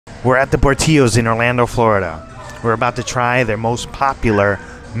We're at the Portillos in Orlando, Florida. We're about to try their most popular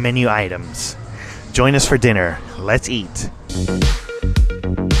menu items. Join us for dinner. Let's eat.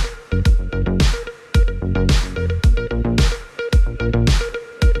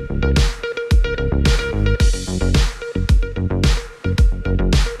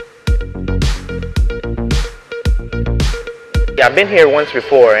 Yeah, I've been here once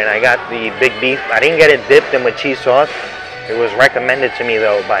before and I got the big beef. I didn't get it dipped in with cheese sauce. It was recommended to me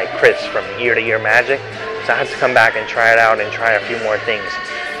though by Chris from Year to Year Magic. So I had to come back and try it out and try a few more things.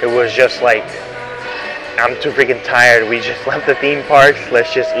 It was just like, I'm too freaking tired. We just left the theme parks.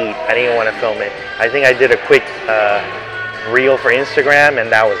 Let's just eat. I didn't want to film it. I think I did a quick reel for Instagram and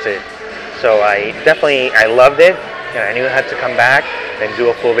that was it. So I loved it. And I knew I had to come back and do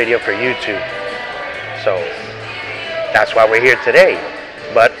a full video for YouTube. So that's why we're here today.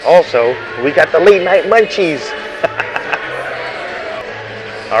 But also, we got the late night munchies.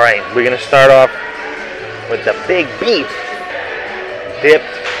 All right, we're gonna start off with the big beef dipped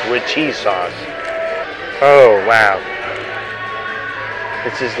with cheese sauce. Oh, wow.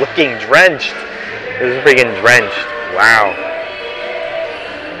 This is looking drenched. This is freaking drenched. Wow.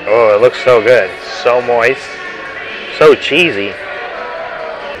 Oh, it looks so good. So moist. So cheesy.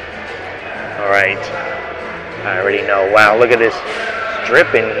 All right. I already know. Wow, look at this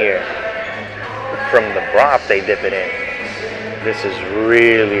drip in here. From the broth they dip it in. This is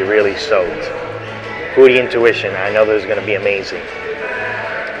really, really soaked. Foodie intuition. I know this is going to be amazing.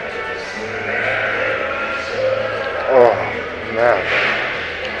 Oh, man.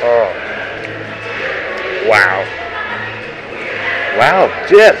 Oh. Wow. Wow,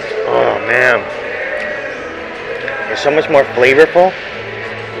 dipped. Oh, man. It's so much more flavorful.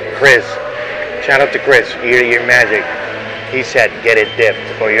 Chris. Shout out to Chris, Year to Year Magic. He said, get it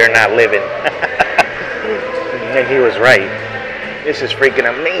dipped or you're not living. And he was right. This is freaking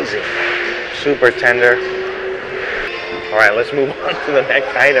amazing. Super tender. All right, let's move on to the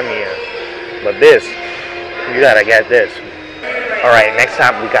next item here. But this, you gotta get this. All right, next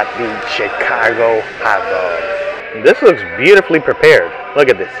up we got the Chicago hot dog. This looks beautifully prepared. Look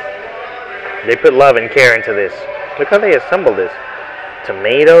at this. They put love and care into this. Look how they assembled this.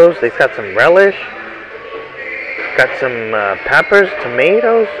 Tomatoes, they've got some relish, got some peppers,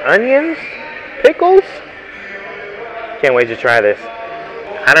 tomatoes, onions, pickles. Can't wait to try this.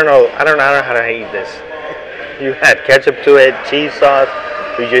 I don't know how to eat this. You add ketchup to it, cheese sauce,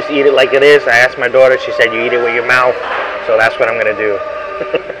 you just eat it like it is. I asked my daughter, she said you eat it with your mouth, so that's what I'm gonna do.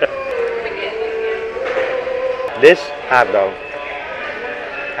 This hot dog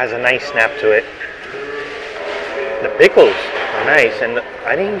has a nice snap to it. The pickles are nice, and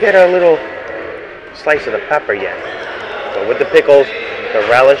I didn't get a little slice of the pepper yet. So with the pickles, the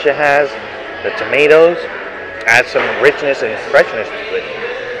relish it has, the tomatoes, add some richness and freshness to it.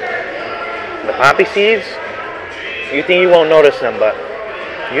 The poppy seeds, you think you won't notice them, but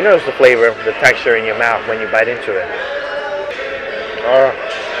you notice the flavor, the texture in your mouth when you bite into it. Oh,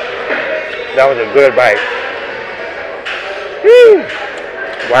 that was a good bite. Woo!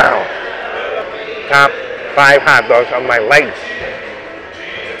 Wow. Top 5 hot dogs on my legs.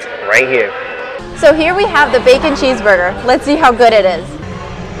 Right here. So here we have the bacon cheeseburger. Let's see how good it is.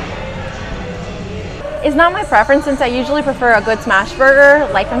 It's not my preference since I usually prefer a good smash burger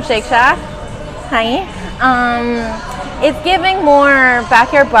like from Shake Shack. Hi. It's giving more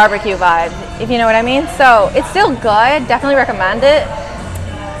backyard barbecue vibes, if you know what I mean. So it's still good, definitely recommend it.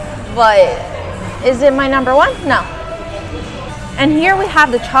 But is it my number one? No. And here we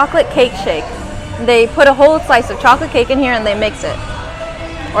have the chocolate cake shake. They put a whole slice of chocolate cake in here and they mix it.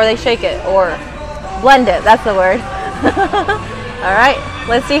 Or they shake it, or blend it, that's the word. All right,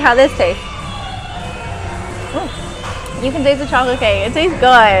 let's see how this tastes. You can taste the chocolate cake, it tastes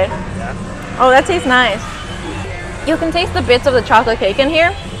good. Oh, that tastes nice. You can taste the bits of the chocolate cake in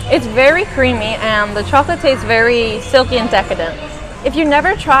here. It's very creamy and the chocolate tastes very silky and decadent. If you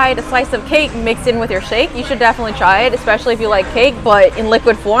never tried a slice of cake mixed in with your shake, you should definitely try it, especially if you like cake, but in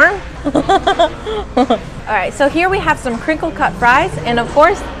liquid form. All right, so here we have some crinkle cut fries and of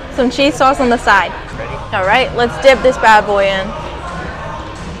course, some cheese sauce on the side. Ready? All right, let's dip this bad boy in.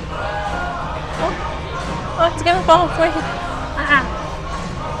 Oh, it's gonna fall.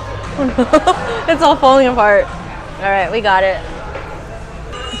 It's all falling apart. All right, we got it.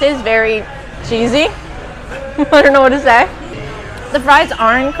 It tastes very cheesy. I don't know what to say. The fries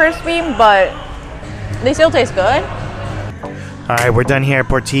aren't crispy, but they still taste good. All right, we're done here at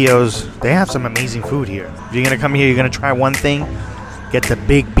Portillos. They have some amazing food here. If you're gonna come here, you're gonna try one thing. Get the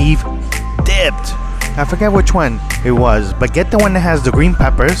big beef dipped. I forget which one it was, but get the one that has the green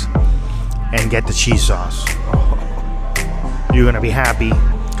peppers and get the cheese sauce. Oh, you're gonna be happy.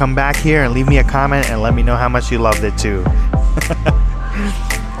 come back here and leave me a comment and let me know how much you loved it too.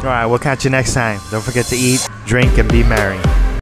 Alright, we'll catch you next time. Don't forget to eat, drink, and be merry.